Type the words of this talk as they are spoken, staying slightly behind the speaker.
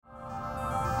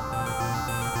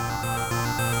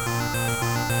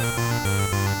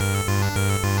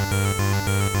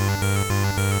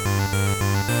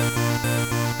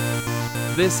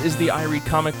This is the I Read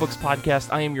Comic Books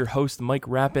podcast. I am your host, Mike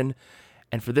Rappin,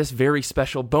 and for this very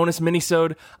special bonus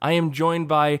minisode, I am joined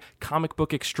by comic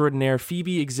book extraordinaire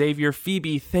Phoebe Xavier.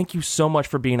 Phoebe, thank you so much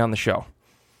for being on the show.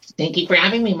 Thank you for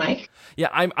having me, Mike. Yeah,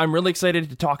 I'm really excited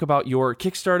to talk about your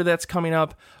Kickstarter that's coming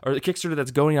up, or the Kickstarter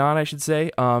that's going on, I should say.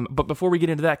 But before we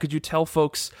get into that, could you tell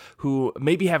folks who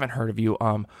maybe haven't heard of you,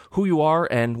 who you are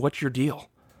and what's your deal?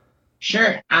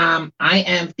 Sure. I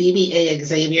am Phoebe A.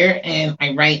 Xavier, and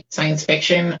I write science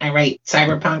fiction. I write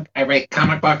cyberpunk. I write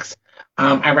comic books.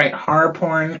 I write horror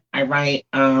porn. I write.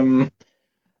 I'm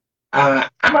a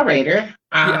writer.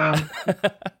 On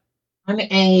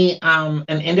an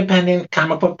independent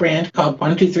comic book brand called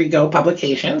 123 Go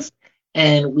Publications,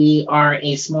 and we are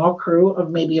a small crew of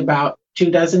maybe about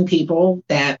 24 people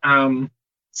that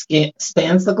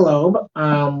spans the globe.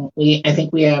 I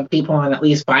think we have people on at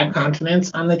least 5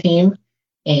 continents on the team,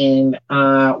 and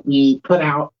we put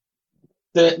out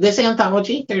this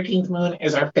anthology. 13th Moon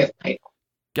is our 5th title.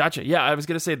 Gotcha. Yeah, I was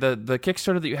going to say the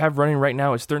Kickstarter that you have running right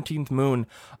now is 13th Moon,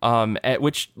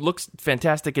 which looks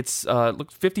fantastic. It's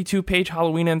 52-page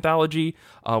Halloween anthology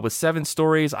with 7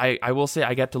 stories. I will say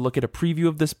I got to look at a preview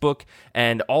of this book,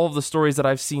 and all of the stories that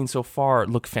I've seen so far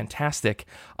look fantastic.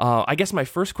 I guess my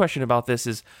first question about this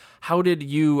is, how did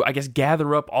you,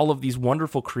 gather up all of these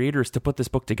wonderful creators to put this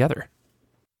book together?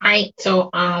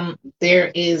 So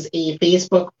there is a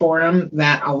Facebook forum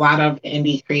that a lot of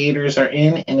indie creators are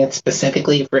in, and it's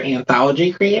specifically for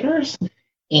anthology creators.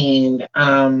 And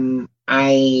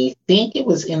I think it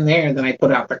was in there that I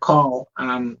put out the call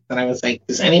that I was like,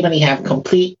 does anybody have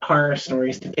complete horror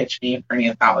stories to pitch me for an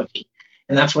anthology?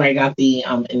 And that's where I got the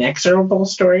Inexorable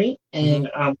story and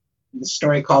the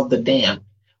story called The Dam,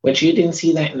 which you didn't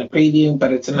see that in the preview,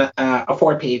 but it's a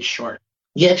 4-page short.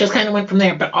 Yeah, it just kind of went from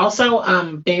there. But also,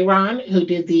 Bayron, who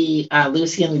did the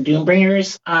Lucy and the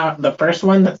Doombringers, the first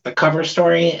one, that's the cover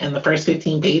story and the first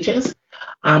 15 pages.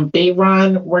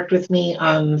 Bayron worked with me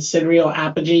on Sidereal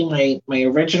Apogee, my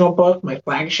original book, my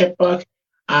flagship book.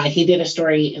 He did a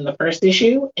story in the first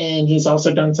issue, and he's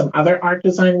also done some other art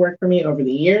design work for me over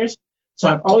the years. So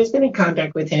I've always been in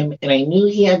contact with him, and I knew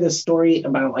he had this story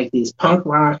about like these punk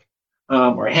rock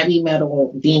or heavy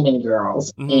metal demon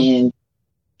girls. And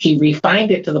he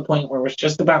refined it to the point where it was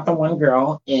just about the one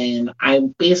girl, and I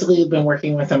basically have been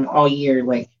working with him all year,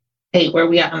 like, hey, where are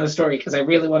we at on the story? Because I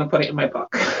really want to put it in my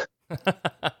book.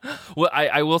 Well,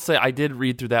 I will say I did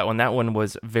read through that one. That one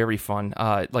was very fun,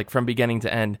 like from beginning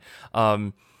to end.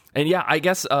 And yeah, I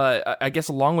guess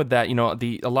along with that,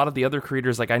 a lot of the other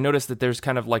creators, like I noticed that there's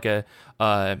kind of like a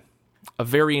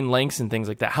varying lengths and things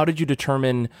like that. How did you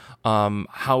determine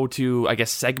how to,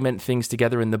 segment things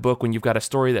together in the book when you've got a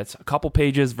story that's a couple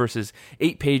pages versus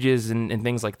 8 pages and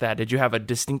things like that? Did you have a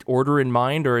distinct order in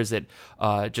mind, or is it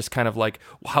just kind of like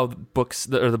how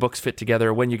the books fit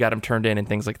together when you got them turned in and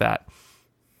things like that?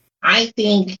 I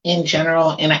think in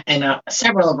general, in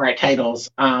several of our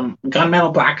titles,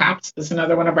 Gunmetal Black Ops is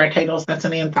another one of our titles that's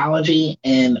an anthology,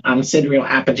 and Sidereal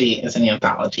Apogee is an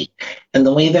anthology. And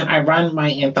the way that I run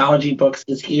my anthology books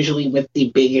is usually with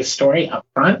the biggest story up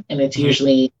front, and it's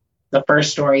usually the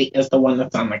first story is the one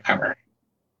that's on the cover.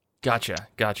 Gotcha.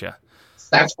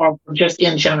 That's all, just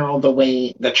in general,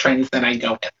 the trends that I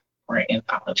go with for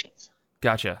anthologies.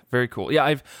 Gotcha. Very cool.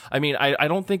 Yeah, I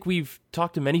don't think we've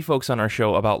talked to many folks on our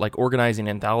show about like organizing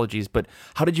anthologies, but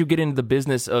how did you get into the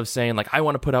business of saying like, I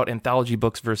want to put out anthology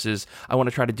books versus I want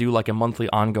to try to do like a monthly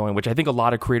ongoing, which I think a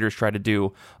lot of creators try to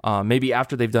do, maybe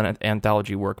after they've done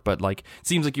anthology work, but like, it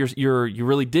seems like you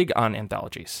really dig on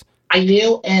anthologies. I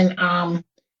do. And, I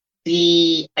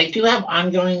do have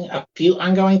a few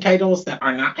ongoing titles that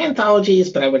are not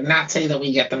anthologies, but I would not say that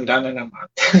we get them done in a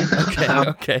month.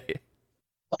 Okay.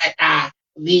 But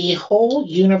the whole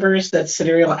universe that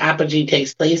Sidereal Apogee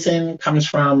takes place in comes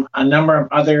from a number of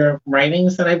other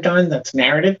writings that I've done that's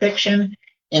narrative fiction,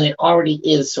 and it already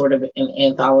is sort of an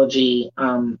anthology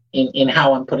in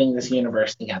how I'm putting this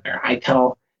universe together. I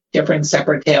tell different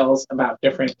separate tales about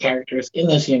different characters in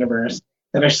this universe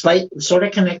that are sort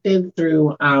of connected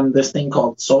through this thing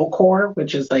called Soul Core,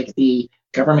 which is like the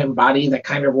government body that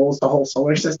kind of rules the whole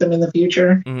solar system in the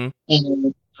future.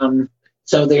 And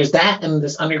so there's that, and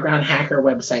this underground hacker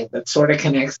website that sort of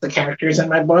connects the characters in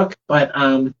my book. But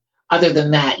other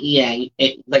than that,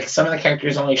 like some of the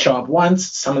characters only show up once,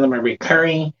 some of them are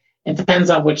recurring. It depends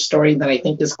on which story that I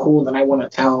think is cool that I want to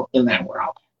tell in that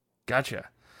world. Gotcha.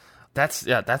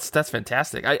 That's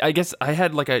fantastic. I guess I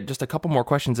had like just a couple more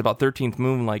questions about 13th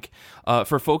Moon. Like,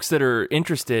 for folks that are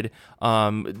interested,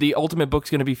 the ultimate book's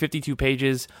going to be 52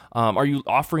 pages. Are you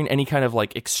offering any kind of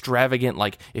like extravagant,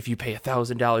 like if you pay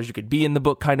 $1,000, you could be in the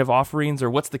book kind of offerings, or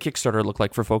what's the Kickstarter look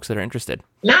like for folks that are interested?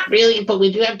 Not really, but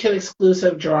we do have 2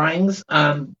 exclusive drawings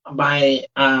by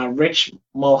Rich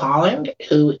Mulholland,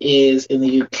 who is in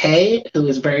the UK, who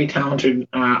is a very talented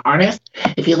artist.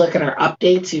 If you look at our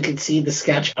updates, you can see the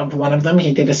sketch of one of them.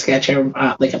 He did a sketch of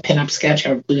like a pinup sketch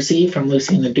of Lucy from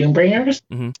Lucy and the Doombringers.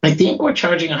 Mm-hmm. I think we're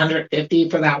charging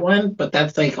 $150 for that one, but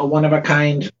that's like a one of a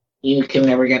kind. You can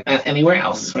never get that anywhere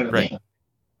else, sort of thing.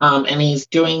 And he's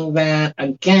doing that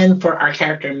again for our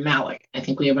character Malik. I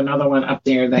think we have another one up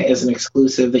there that is an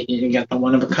exclusive that you can get, the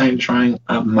one of a kind drawing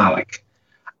of Malik.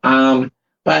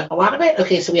 But a lot of it,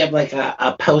 okay, so we have like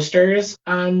a posters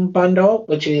bundle,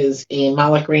 which is a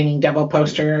Malik Reigning Devil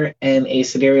poster and a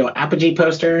Sidereal Apogee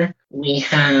poster. We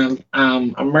have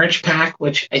a merch pack,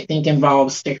 which I think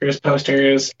involves stickers,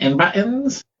 posters, and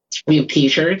buttons. We have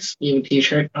t-shirts. We have a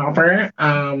t-shirt offer.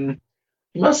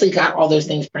 We mostly got all those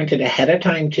things printed ahead of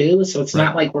time, too, so it's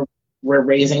not like we're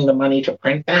raising the money to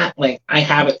print that. Like, I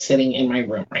have it sitting in my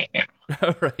room right now.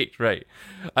 Right.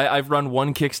 I've run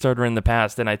one Kickstarter in the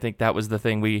past, and I think that was the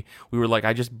thing. We were like,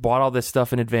 I just bought all this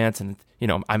stuff in advance, and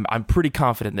I'm pretty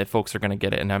confident that folks are going to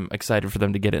get it, and I'm excited for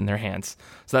them to get it in their hands.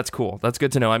 So that's cool. That's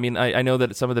good to know. I mean, I know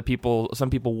that some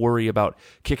people worry about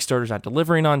Kickstarters not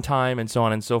delivering on time and so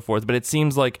on and so forth, but it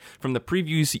seems like from the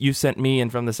previews you sent me and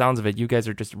from the sounds of it, you guys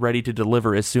are just ready to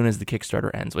deliver as soon as the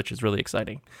Kickstarter ends, which is really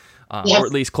exciting, yes. Or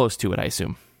at least close to it, I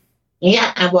assume.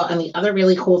 Yeah, and the other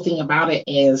really cool thing about it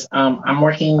is I'm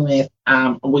working with,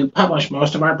 we publish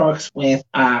most of our books with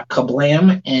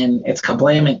Kablam, and it's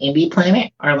Kablam and Indie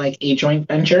Planet are like a joint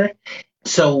venture.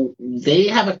 So they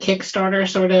have a Kickstarter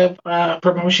sort of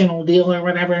promotional deal or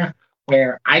whatever,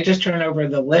 where I just turn over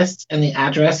the lists and the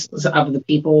addresses of the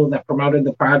people that promoted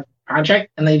the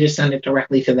project, and they just send it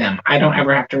directly to them. I don't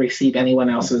ever have to receive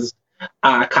anyone else's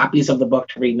copies of the book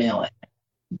to remail it.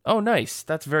 Oh, nice.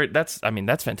 That's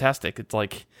fantastic. It's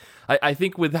like, I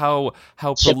think with how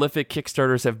prolific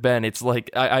Kickstarters have been, it's like,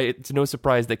 it's no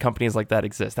surprise that companies like that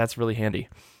exist. That's really handy.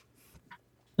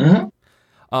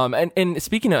 Mm-hmm. And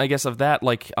speaking, I guess, of that,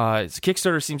 like,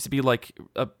 Kickstarter seems to be like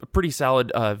a pretty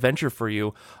solid venture for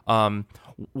you.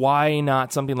 Why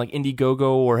not something like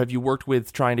Indiegogo, or have you worked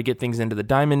with trying to get things into the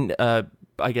Diamond,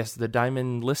 I guess the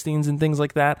Diamond listings and things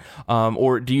like that?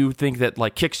 Or do you think that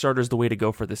like Kickstarter is the way to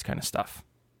go for this kind of stuff?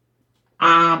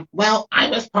 Well, I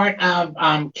was part of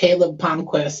Caleb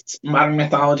Palmquist's Modern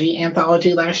Mythology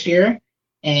anthology last year,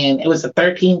 and it was a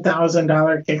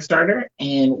 $13,000 Kickstarter.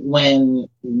 And when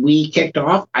we kicked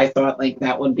off, I thought like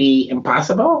that would be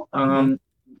impossible.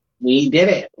 We did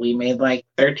it. We made like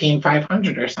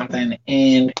 $13,500 or something,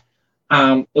 and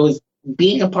it was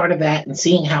being a part of that and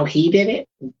seeing how he did it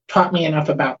taught me enough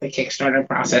about the Kickstarter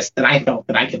process that I felt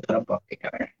that I could put a book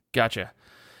together. Gotcha.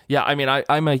 Yeah, I mean,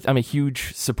 I'm a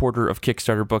huge supporter of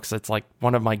Kickstarter books. It's like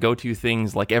one of my go-to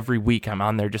things. Like every week, I'm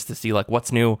on there just to see like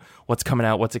what's new, what's coming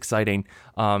out, what's exciting.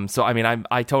 So I mean,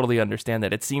 I totally understand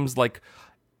that. It seems like,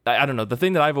 I don't know, the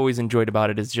thing that I've always enjoyed about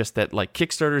it is just that like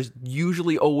Kickstarters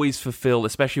usually always fulfill,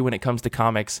 especially when it comes to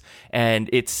comics, and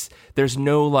there's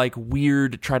no like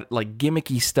weird like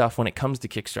gimmicky stuff when it comes to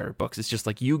Kickstarter books. It's just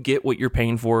like you get what you're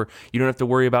paying for. You don't have to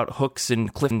worry about hooks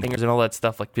and cliffhangers and all that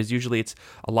stuff, like, because usually it's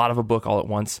a lot of a book all at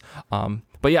once.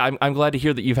 But yeah, I'm glad to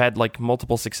hear that you've had like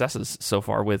multiple successes so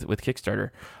far with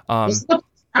Kickstarter.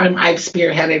 I've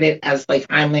spearheaded it as like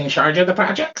I'm in charge of the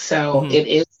project, so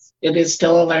it is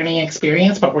still a learning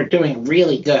experience, but we're doing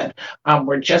really good.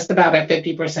 We're just about at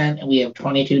 50%, and we have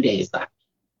 22 days left.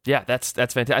 Yeah, that's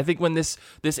fantastic. I think when this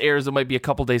airs, it might be a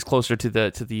couple days closer to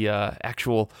the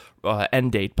actual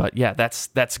end date. But yeah,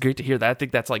 that's great to hear. That I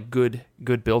think that's like good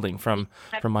building from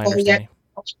my understanding.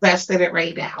 I'll invest in it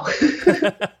right now.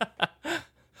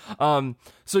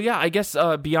 So yeah, I guess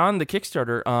beyond the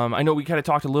Kickstarter, I know we kind of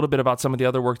talked a little bit about some of the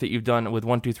other work that you've done with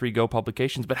 123 Go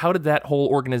Publications, but how did that whole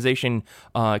organization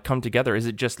come together? Is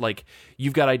it just like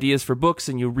you've got ideas for books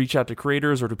and you reach out to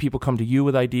creators, or do people come to you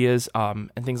with ideas and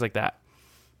things like that?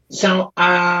 So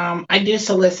I do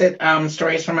solicit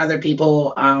stories from other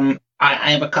people. I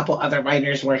have a couple other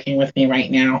writers working with me right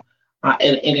now.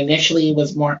 It initially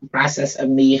was more a process of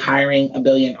me hiring a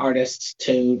billion artists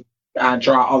to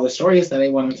draw all the stories that I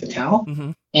wanted to tell.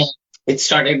 Mm-hmm. And it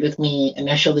started with me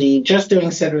initially just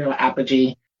doing Sidereal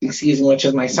Apogee, which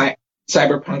is my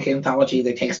cyberpunk anthology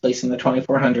that takes place in the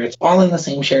 2400s, all in the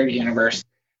same shared universe.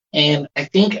 And I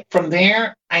think from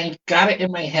there, I got it in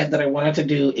my head that I wanted to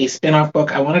do a spin-off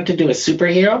book. I wanted to do a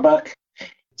superhero book.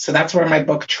 so that's where my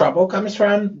book Trouble comes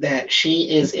from, that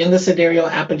she is in the Sidereal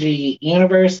Apogee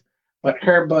universe, but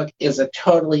her book is a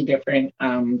totally different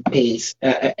pace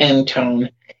and tone.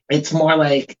 It's more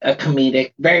like a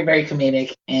comedic, very, very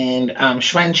comedic. And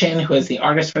Xuan Chin, who is the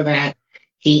artist for that,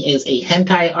 he is a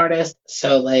hentai artist.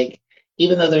 So, like,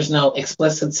 even though there's no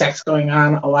explicit sex going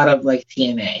on, a lot of, like,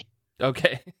 TNA.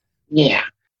 Okay. Yeah.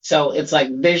 So it's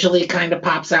like visually kind of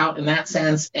pops out in that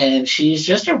sense. And she's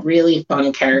just a really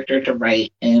fun character to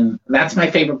write. And that's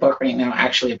my favorite book right now,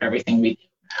 actually, of everything we do.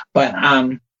 But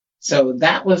so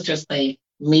that was just like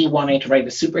me wanting to write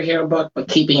a superhero book, but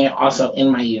keeping it also in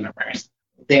my universe.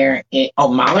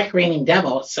 Moloch Reigning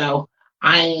Devil. So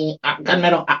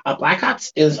Gunmetal Black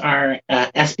Ops is our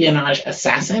espionage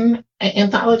assassin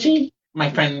anthology. My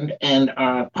friend and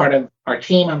part of our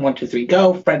team on 123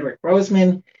 Go, Frederick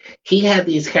Roseman, he had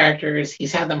these characters.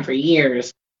 He's had them for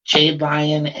years, Jade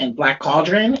Lion and Black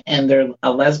Cauldron, and they're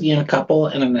a lesbian couple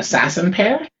and an assassin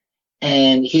pair.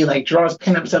 And he like draws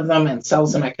pinups of them and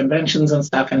sells them at conventions and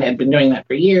stuff, and had been doing that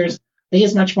for years. But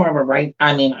he's much more of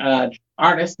a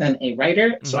artist than a writer.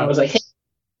 Mm-hmm. So I was like, hey,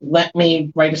 let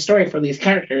me write a story for these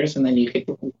characters, and then you could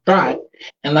draw it.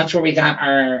 And that's where we got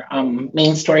our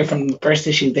main story from the first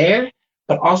issue there.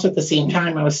 But also at the same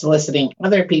time, I was soliciting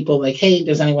other people like, hey,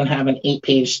 does anyone have an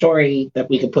 8-page story that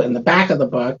we could put in the back of the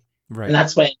book? Right. And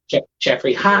that's when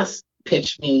Jeffrey Haas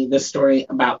pitched me the story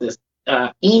about this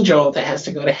angel that has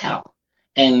to go to hell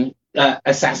and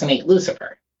assassinate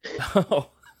Lucifer. Oh.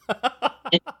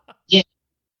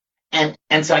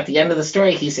 And so at the end of the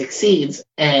story, he succeeds.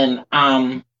 And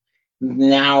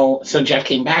so Jeff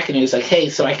came back and he was like, hey,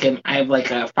 so I have like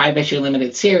a 5-issue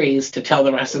limited series to tell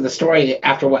the rest of the story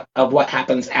of what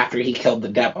happens after he killed the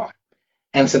devil.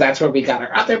 And so that's where we got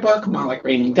our other book, Moloch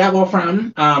Reigning Devil,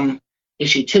 from.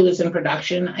 Issue 2 is in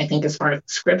production. I think as far as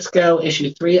scripts go,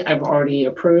 issue 3 I've already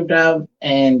approved of,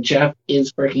 and Jeff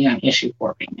is working on issue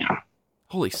 4 right now.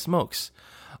 Holy smokes.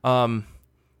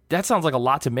 That sounds like a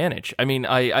lot to manage. I mean,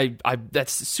 I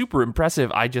that's super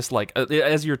impressive. I just like,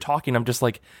 as you're talking, I'm just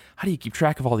like, how do you keep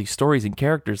track of all these stories and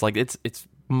characters? Like, it's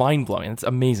mind blowing. It's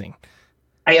amazing.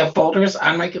 I have folders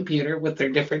on my computer with their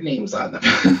different names on them.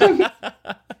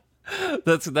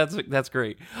 That's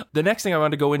great. The next thing I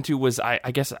wanted to go into was,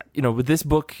 I guess, with this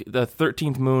book, The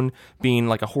 13th Moon being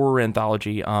like a horror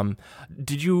anthology,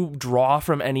 did you draw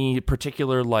from any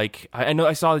particular, like, I know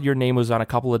I saw your name was on a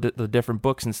couple of the different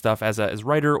books and stuff as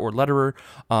writer or letterer,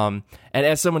 and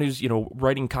as someone who's,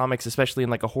 writing comics, especially in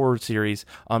like a horror series,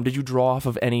 did you draw off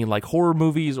of any like horror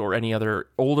movies or any other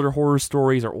older horror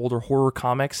stories or older horror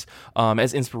comics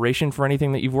as inspiration for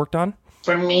anything that you've worked on?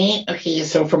 For me,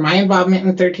 so for my involvement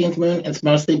in 13th Moon, it's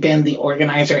mostly been the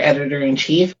organizer,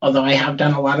 editor-in-chief, although I have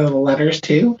done a lot of the letters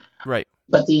too. Right.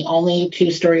 But the only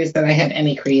 2 stories that I had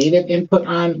any creative input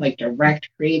on, like direct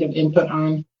creative input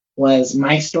on, was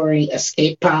my story,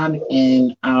 Escape Pod,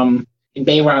 and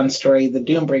Bayron's story, the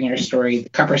Doombringer story, the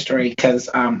cover story, because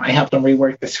I helped them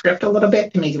rework the script a little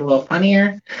bit to make it a little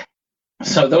funnier.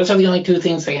 So those are the only 2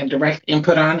 things I had direct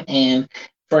input on. And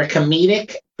for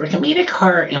comedic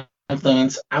horror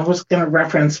influence, I was going to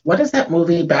reference, what is that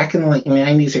movie back in the like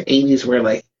 90s or 80s where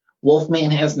like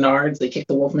Wolfman has nards, they kick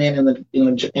the Wolfman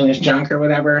in his junk or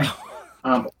whatever.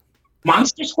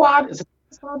 Monster Squad? Is it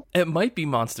Monster Squad? It might be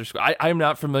Monster Squad. I'm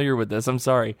not familiar with this. I'm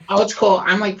sorry. Oh, it's cool.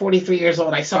 I'm like 43 years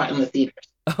old. I saw it in the theaters.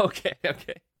 Okay. I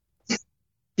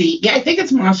think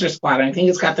it's Monster Squad. I think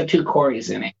it's got the 2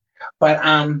 Corys in it. But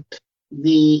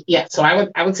so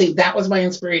I would say that was my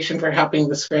inspiration for helping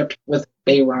the script with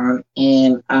Bayron.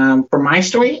 And for my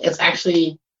story, it's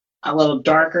actually a little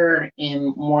darker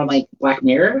and more like Black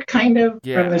Mirror kind of.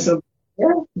 Yeah.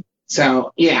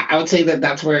 So I would say that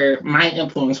that's where my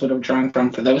influence would have drawn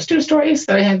from for those 2 stories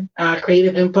that I had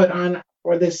creative input on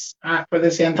for this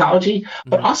anthology. Mm-hmm.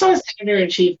 But also as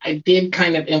editor-in-chief, I did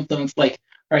kind of influence like,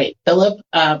 all right, Philip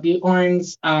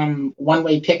Buthorn's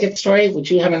One-Way Ticket story, which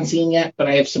you haven't seen yet, but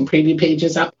I have some preview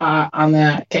pages up on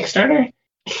the Kickstarter.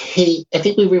 I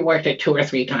think we reworked it 2 or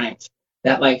 3 times.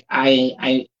 That like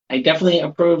I definitely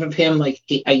approve of him. Like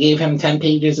I gave him 10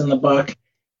 pages in the book,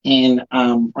 and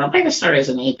or it might have started as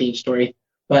an 8-page story,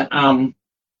 but I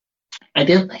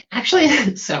didn't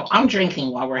actually. So I'm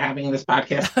drinking while we're having this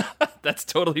podcast. That's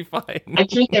totally fine. I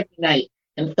drink every night.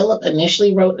 And Philip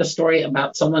initially wrote a story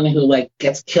about someone who like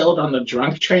gets killed on the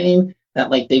drunk train, that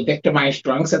like they victimize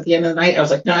drunks at the end of the night. I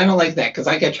was like, no, I don't like that because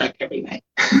I get drunk every night.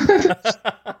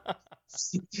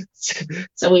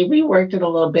 So we reworked it a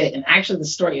little bit, and actually the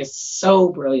story is so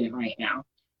brilliant right now.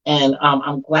 And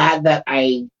I'm glad that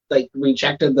I like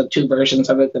rejected the 2 versions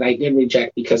of it that I did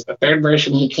reject, because the 3rd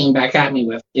version he came back at me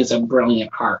with is a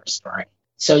brilliant horror story.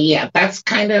 So yeah, that's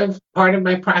kind of part of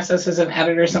my process as an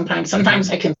editor. Hmm.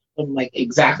 Sometimes I can tell them, like,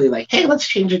 exactly like, hey, let's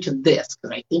change it to this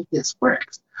because I think this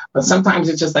works. But sometimes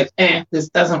it's just like, this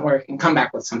doesn't work, and come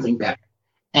back with something better.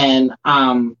 And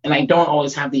I don't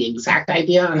always have the exact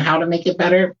idea on how to make it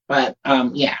better. But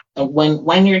yeah,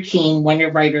 when your team, when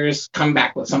your writers come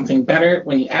back with something better,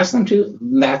 when you ask them to,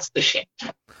 that's the shit.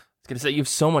 Gonna say you have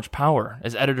so much power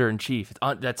as editor in chief.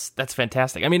 That's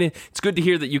fantastic. I mean, it's good to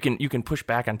hear that you can push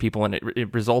back on people and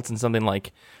it results in something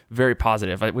like very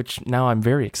positive. Which now I'm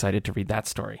very excited to read that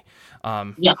story.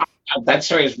 Yeah, that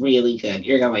story is really good.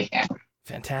 You're gonna like that.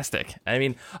 Fantastic. I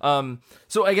mean,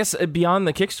 so I guess beyond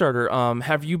the Kickstarter,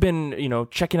 have you been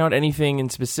checking out anything in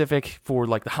specific for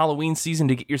like the Halloween season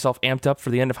to get yourself amped up for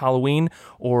the end of Halloween,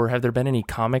 or have there been any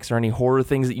comics or any horror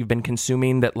things that you've been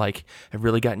consuming that like have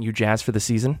really gotten you jazzed for the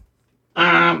season?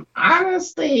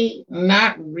 Honestly,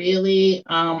 not really.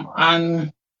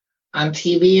 On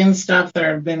TV and stuff,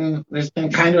 there's been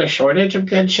kind of a shortage of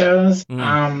good shows.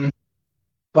 Mm.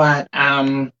 But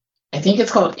I think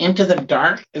it's called Into the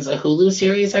Dark is a Hulu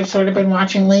series I've sort of been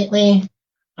watching lately.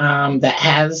 That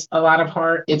has a lot of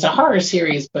horror. It's a horror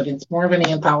series, but it's more of an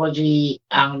anthology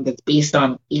that's based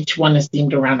on each one is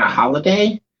themed around a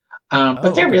holiday. But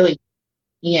Oh, they're okay. really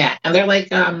yeah, and they're like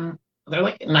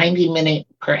 90-minute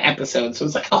per episode, so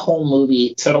it's like a whole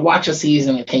movie. So to watch a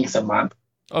season, it takes a month.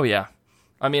 Oh yeah.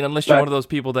 I mean, unless you're one But of those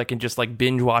people that can just like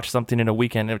binge watch something in a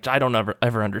weekend, which I don't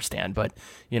ever understand, but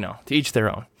to each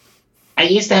their own. I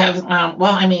used to have,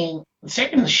 well, I mean,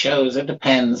 certain shows, it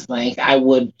depends. Like, I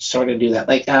would sort of do that.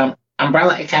 Like,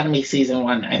 Umbrella Academy season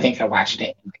one, I think I watched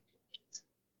it.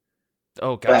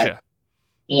 Oh, But gotcha.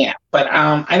 yeah, but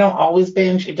I don't always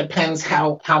binge. It depends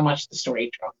how much the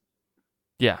story draws.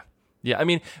 Yeah. Yeah, I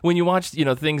mean, when you watch,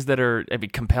 things that are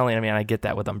compelling, I mean, I get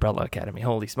that with Umbrella Academy.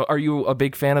 Holy smoke. Are you a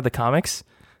big fan of the comics?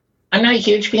 I'm not a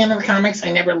huge fan of the comics.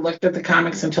 I never looked at the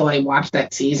comics until I watched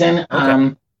that season.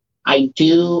 Okay. I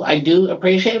do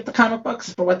appreciate the comic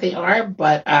books for what they are,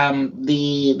 but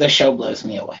the show blows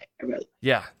me away. I really.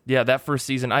 Yeah. Yeah, that first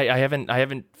season, I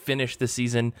haven't finished the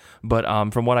season, but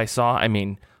from what I saw, I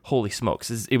mean, holy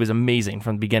smokes. It was amazing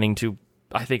from the beginning to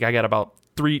I think I got about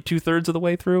 2/3 of the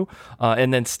way through,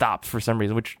 and then stopped for some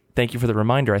reason, which thank you for the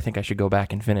reminder. I think I should go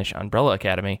back and finish Umbrella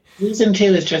Academy. Season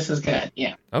two is just as good.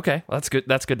 Yeah. Okay, well, that's good.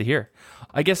 That's good to hear.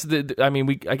 I guess I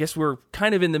mean, I guess we're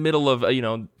kind of in the middle of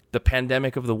the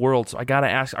pandemic of the world. So I gotta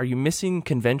ask: are you missing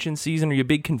convention season? Are you a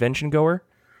big convention goer?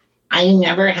 I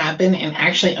never have been, and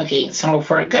actually, okay, so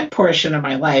for a good portion of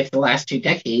my life, the last 2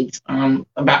 decades,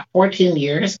 about 14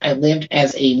 years, I lived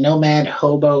as a nomad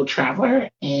hobo traveler,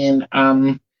 and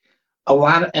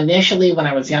initially when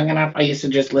I was young enough, I used to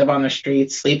just live on the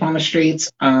streets, sleep on the streets.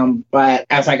 But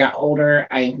as I got older,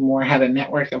 I more had a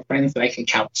network of friends that I could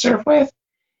couch surf with,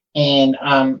 and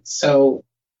so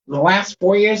the last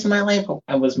 4 years of my life,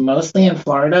 I was mostly in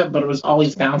Florida, but it was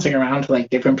always bouncing around to like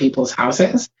different people's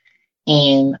houses.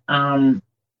 And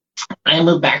I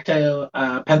moved back to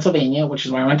Pennsylvania, which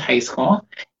is where I went to high school,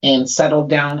 and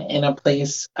settled down in a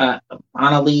place on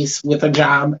a lease with a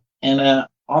job and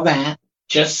all that,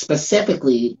 just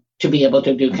specifically to be able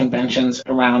to do conventions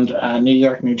around New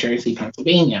York, New Jersey,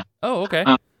 Pennsylvania, Oh, okay.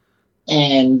 um,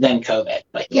 and then COVID.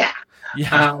 But yeah,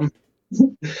 Yeah, um,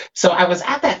 so I was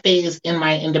at that phase in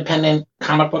my independent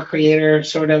comic book creator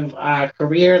sort of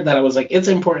career that I was like, it's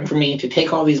important for me to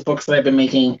take all these books that I've been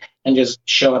making and just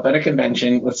show up at a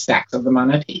convention with stacks of them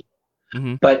on a table.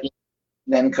 hmm But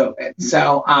then COVID.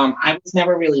 So I was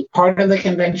never really part of the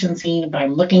convention scene, but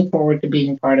I'm looking forward to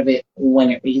being part of it when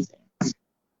it resumes.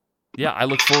 yeah. I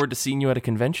look forward to seeing you at a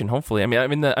convention. Hopefully, I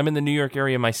mean, I'm in the New York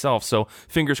area myself, so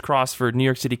fingers crossed for New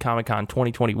York City Comic Con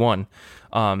 2021.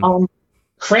 Um, Um,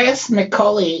 Chris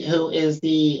McCauley, who is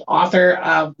the author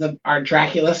of our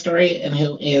Dracula story and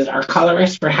who is our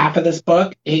colorist for half of this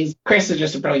book, Chris is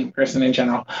just a brilliant person in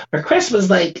general. But Chris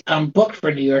was like booked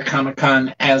for New York Comic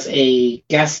Con as a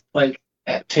guest, like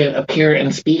to appear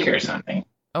and speak or something.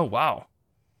 oh wow.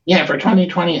 Yeah, for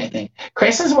 2020, I think.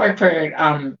 Chris has worked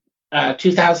for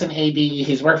 2000 AD.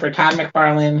 He's worked for Todd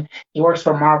McFarlane. He works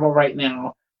for Marvel right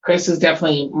now. Chris is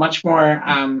definitely much more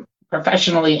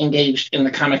professionally engaged in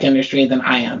the comic industry than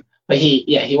I am. But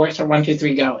he works for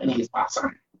 123 Go, and he's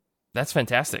awesome. That's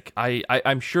fantastic.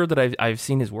 I'm sure that I've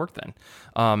seen his work then.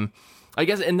 I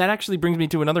guess, and that actually brings me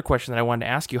to another question that I wanted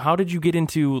to ask you. How did you get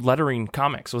into lettering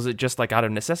comics? Was it just like out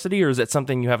of necessity, or is that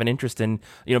something you have an interest in,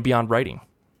 beyond writing?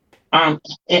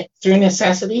 Through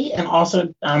necessity, and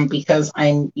also because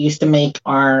I used to make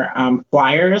our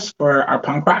flyers for our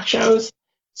punk rock shows.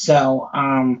 So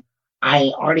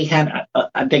I already had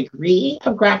a degree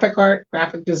of graphic art,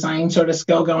 graphic design sort of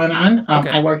skill going on. Okay.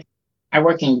 I worked I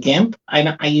work in GIMP.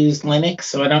 I use Linux,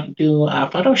 so I don't do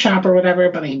Photoshop or whatever,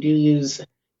 but I do use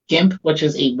GIMP, which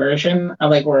is a version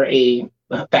of like or a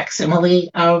facsimile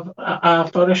of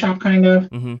Photoshop kind of,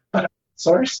 Mm-hmm. but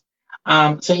source.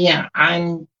 So yeah,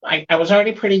 I was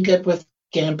already pretty good with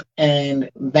GIMP, and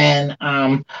then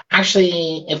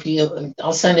actually, if you,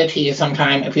 I'll send it to you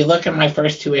sometime. If you look at my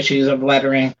first two issues of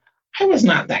lettering, I was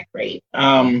not that great.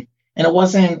 And it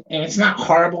wasn't, and it's not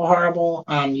horrible.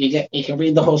 You can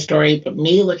read the whole story, but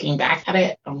me looking back at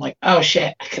it, I'm like, oh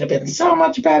shit, I could have been so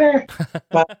much better.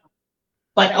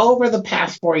 But over the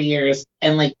past 4 years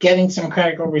and like getting some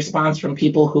critical response from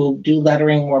people who do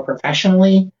lettering more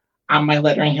professionally, my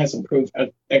lettering has improved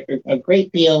a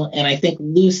great deal. And I think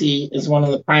Lucy is one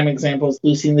of the prime examples,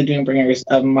 Lucy and the Doombringers,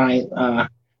 of my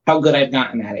how good I've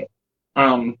gotten at it.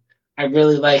 I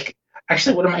really like,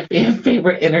 actually, one of my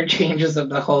favorite interchanges of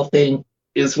the whole thing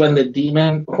is when the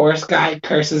demon horse guy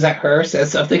curses at her,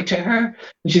 says something to her,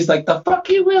 and she's like, "The fuck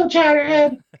you will,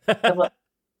 Chatterhead."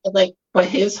 But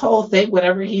his whole thing,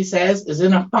 whatever he says, is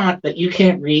in a font that you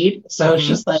can't read. So it's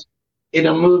just like in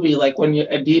a movie, like when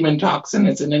a demon talks and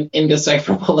it's in an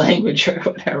indecipherable language or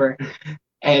whatever.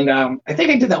 And I think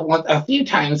I did that a few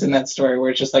times in that story where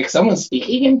it's just like someone's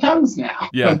speaking in tongues now.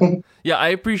 Yeah. Yeah, I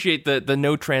appreciate the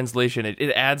no translation.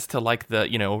 It adds to like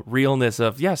the, realness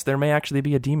of, yes, there may actually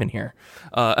be a demon here.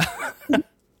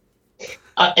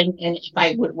 And if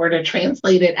I were to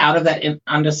translate it out of that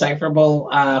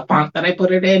undecipherable font that I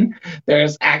put it in,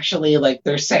 there's actually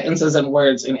there's sentences and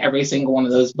words in every single one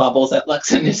of those bubbles that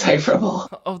looks indecipherable.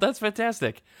 Oh, that's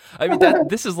fantastic. I mean,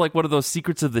 this is like one of those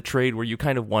secrets of the trade where you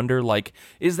kind of wonder, like,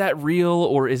 is that real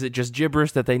or is it just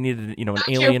gibberish that they needed, an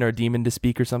alien or a demon to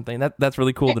speak or something? That's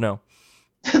really cool to know.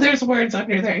 There's words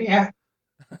under there, yeah.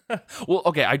 Well,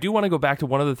 okay, I do want to go back to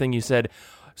one other thing you said.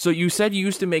 So you said you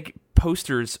used to make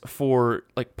posters for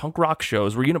like punk rock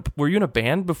shows. Were you in a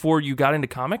band before you got into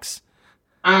comics?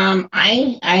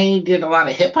 I did a lot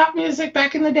of hip hop music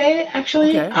back in the day,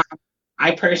 actually. Okay.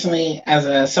 I personally, as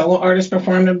a solo artist,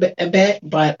 performed a bit,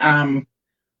 but I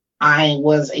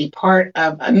was a part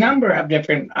of a number of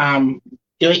different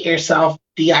do-it-yourself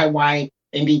DIY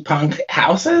indie punk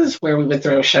houses where we would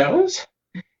throw shows.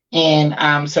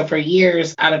 And so for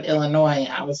years out of Illinois,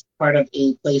 I was part of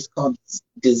a place called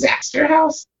Disaster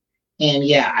House. And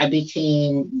yeah, I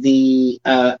became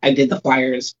I did the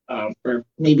flyers for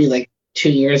maybe like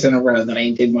 2 years in a row that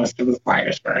I did most of the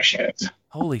flyers for our shows.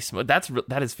 Holy smoke,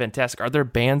 that is fantastic. Are there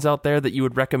bands out there that you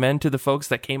would recommend to the folks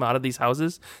that came out of these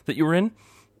houses that you were in?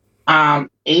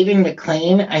 Aidan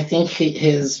McLean, I think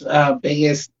his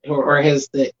biggest or his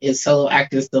solo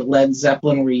act is the Led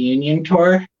Zeppelin reunion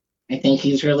tour. I think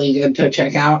he's really good to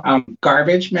check out.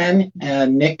 Garbage Men,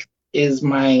 Nick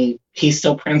he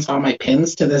still prints all my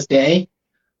pins to this day.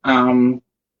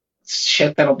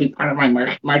 Shit, that'll be part of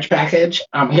my March package.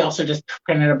 He also just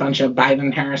printed a bunch of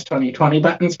Biden-Harris 2020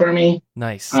 buttons for me.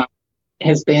 Nice.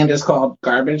 His band is called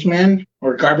Garbage Men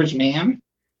or Garbage Man.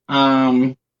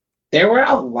 There were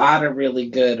a lot of really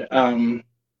good,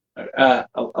 a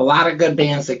lot of good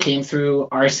bands that came through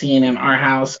our scene and our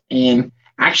house, and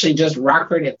actually just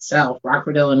Rockford itself.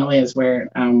 Rockford, Illinois is where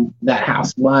that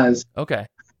house was. Okay.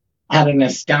 Had an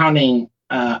astounding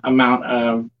amount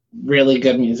of really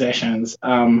good musicians.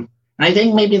 And I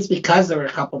think maybe it's because there were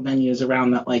a couple venues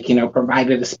around that,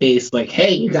 provided a space like,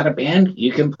 hey, you got a band,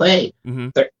 you can play. Mm-hmm.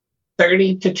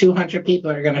 30 to 200 people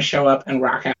are going to show up and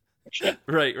rock out.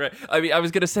 Right. I mean, I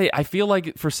was going to say, I feel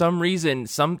like for some reason,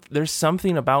 there's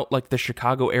something about like the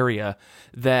Chicago area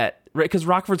that, right? Because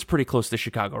Rockford's pretty close to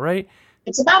Chicago, right?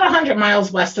 It's about 100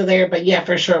 miles west of there, but yeah,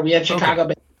 for sure. We had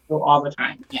Chicago all the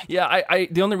time. Yeah, I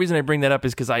the only reason I bring that up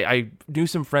is because I knew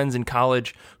some friends in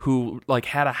college who like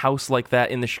had a house like that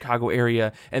in the Chicago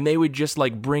area, and they would just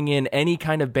like bring in any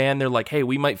kind of band. They're like, hey,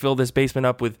 we might fill this basement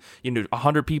up with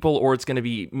 100 people, or it's going to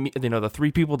be the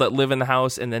 3 people that live in the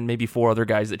house, and then maybe 4 other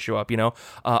guys that show up.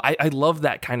 I love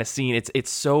that kind of scene.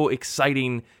 It's so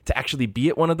exciting to actually be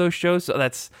at one of those shows. So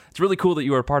it's really cool that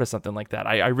you were a part of something like that.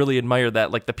 I really admire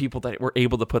that, like the people that were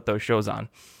able to put those shows on.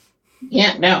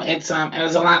 Yeah, no, it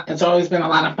was a lot. It's always been a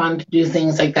lot of fun to do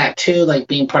things like that too, like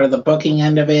being part of the booking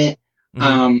end of it.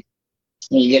 Mm-hmm.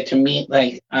 You get to meet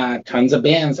tons of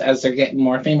bands as they're getting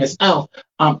more famous.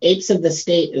 Apes of the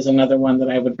State is another one that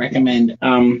I would recommend.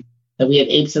 That we had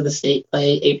Apes of the State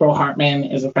play. April Hartman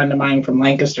is a friend of mine from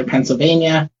Lancaster,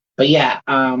 Pennsylvania. But yeah,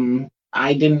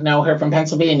 I didn't know her from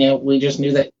Pennsylvania. We just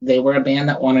knew that they were a band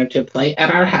that wanted to play at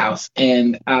our house,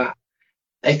 and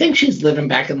I think she's living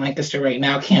back in Lancaster right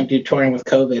now. Can't do touring with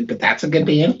COVID, but that's a good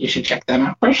band. You should check them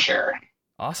out for sure.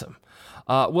 Awesome.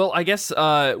 Well, I guess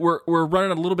we're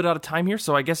running a little bit out of time here,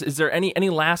 so I guess is there any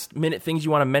last minute things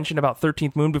you want to mention about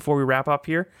 13th Moon before we wrap up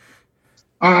here?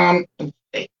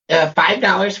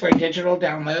 $5 for a digital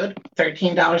download,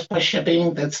 $13 plus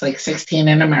shipping. That's like $16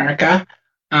 in America.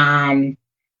 And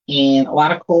a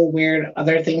lot of cool, weird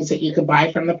other things that you could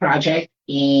buy from the project.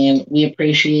 And we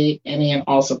appreciate any and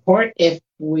all support. If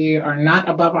we are not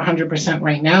above 100%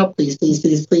 right now, please, please,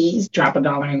 please, please drop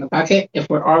 $1 in the bucket. If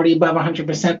we're already above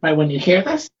 100% by when you hear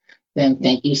this, then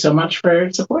thank you so much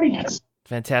for supporting us.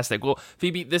 Fantastic. Well,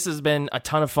 Phoebe, this has been a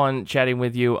ton of fun chatting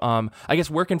with you. I guess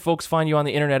where can folks find you on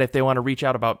the internet if they want to reach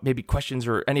out about maybe questions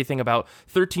or anything about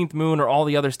 13th Moon or all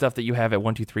the other stuff that you have at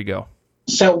 123Go?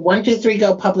 So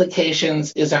 123Go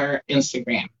Publications is our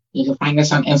Instagram. You can find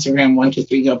us on Instagram,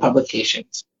 123Go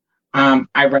Publications. I'm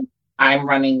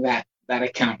running that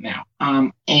account now.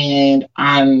 And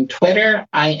on Twitter,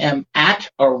 I am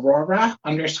at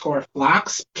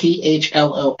Aurora_Phlox,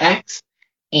 PHLOX.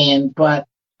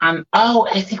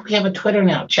 I think we have a Twitter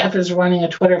now. Jeff is running a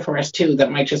Twitter for us too.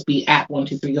 That might just be at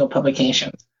 123Go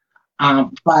Publications.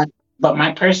 But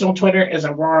my personal Twitter is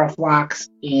Aurora Phlox,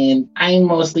 and I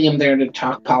mostly am there to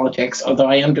talk politics, although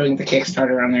I am doing the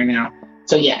Kickstarter on there now.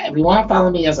 So yeah, if you want to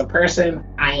follow me as a person,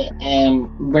 I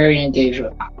am very engaged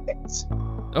with politics.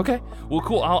 Okay, well,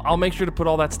 cool. I'll make sure to put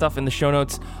all that stuff in the show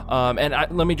notes. Let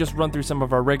me just run through some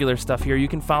of our regular stuff here. You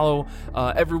can follow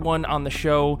everyone on the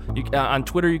show. On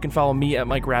Twitter, you can follow me at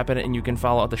Mike Rapid, and you can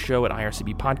follow the show at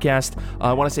IRCB Podcast.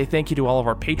 I want to say thank you to all of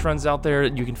our patrons out there.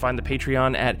 You can find the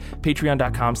Patreon at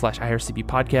patreon.com/IRCB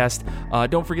Podcast.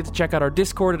 Don't forget to check out our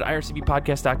Discord at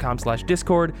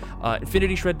ircbpodcast.com/Discord.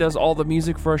 Infinity Shred does all the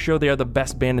music for our show. They are the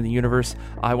best band in the universe.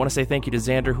 I want to say thank you to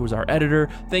Xander, who's our editor.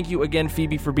 Thank you again,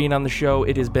 Phoebe, for being on the show.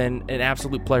 It has been an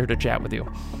absolute pleasure to chat with you.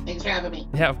 Thanks for having me.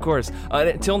 Yeah, of course.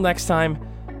 Until next time,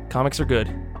 comics are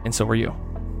good, and so are you.